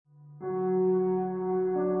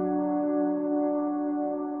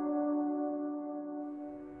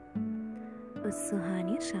उस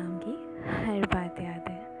सुहानी शाम की हर बात याद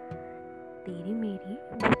है। तेरी मेरी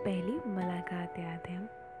वो पहली मुलाकात याद है।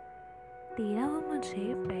 तेरा वो मुझे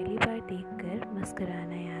पहली बार देखकर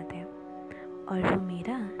मुस्कुराना याद है, और वो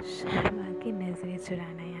मेरा शर्मा के नजरें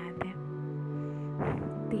चुराना याद है।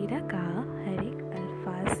 तेरा कहा हर एक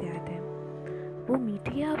अल्फाज याद है, वो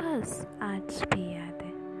मीठी आवाज़ आज भी याद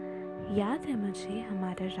है। याद है मुझे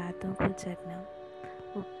हमारा रातों को जगना,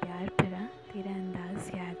 वो प्यार भरा तेरा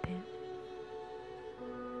अंदाज याद है।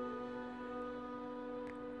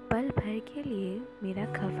 पल भर के लिए मेरा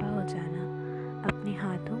खफा हो जाना, अपने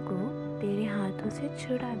हाथों को तेरे हाथों से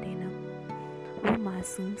छुड़ा देना, वो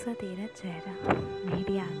मासूम सा तेरा चेहरा,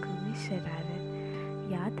 मेरी आंखों में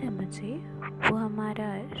शरारत। याद है मुझे वो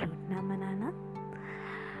हमारा रूठना मनाना,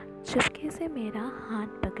 चुपके से मेरा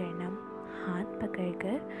हाथ पकड़ना, हाथ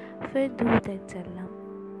पकड़कर फिर दूर तक चलना,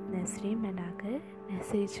 नजरें मिलाकर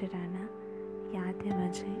नजरें चुराना। याद है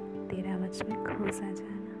मुझे तेरा मुझ में खो सा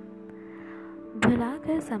जाना, भुला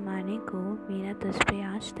कर ज़माने को मेरा तुझ पे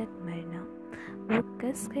आज तक मरना, वो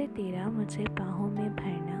कस कर तेरा मुझे बाहों में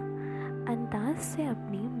भरना, अंदाज से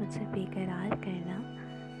अपनी मुझे बेकरार करना।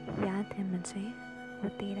 याद है मुझे वो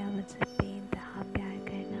तेरा मुझे बेइंतहा प्यार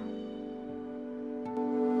करना।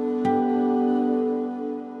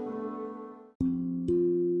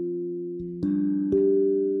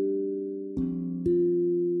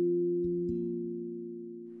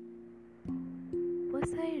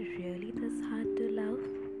 Was I really this hard to love?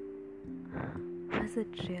 Was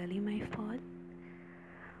it really my fault?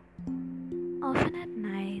 Often at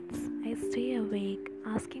nights, I stay awake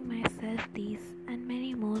asking myself these and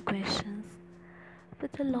many more questions,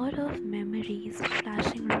 with a lot of memories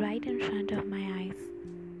flashing right in front of my eyes.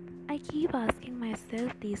 I keep asking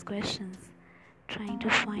myself these questions, trying to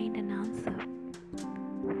find an answer.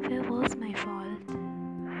 Where was my fault?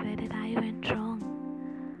 Where did I went wrong?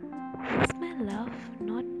 Was my love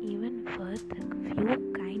not even worth a few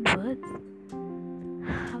kind words?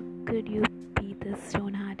 How could you be this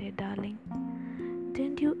stone-hearted, darling?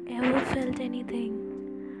 Didn't you ever felt anything?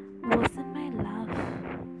 Wasn't my love,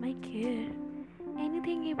 my care,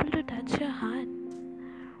 anything able to touch your heart?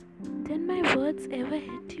 Didn't my words ever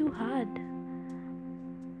hit you hard?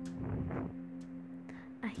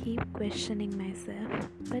 I keep questioning myself,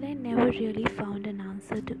 but I never really found an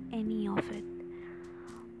answer to any of it.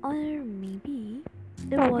 Or maybe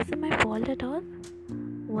it wasn't my fault at all?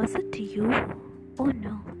 Was it you? Oh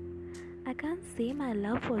no, I can't say my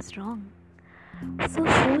love was wrong. So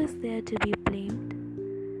who is there to be blamed?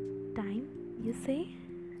 Time, you say?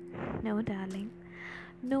 No, darling,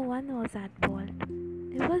 no one was at fault.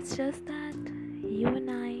 It was just that you and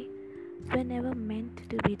I were never meant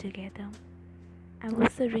to be together. I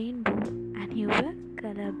was the rainbow and you were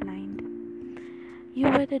colorblind. You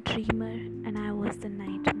were the dreamer and I was the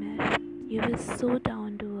nightmare. You were so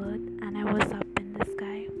down to earth and I was up in the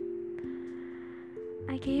sky.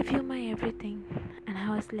 I gave you my everything and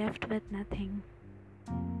I was left with nothing.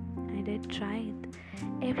 I did try it,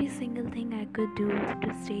 every single thing I could do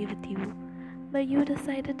to stay with you, but you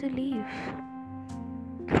decided to leave.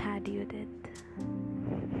 Glad you did.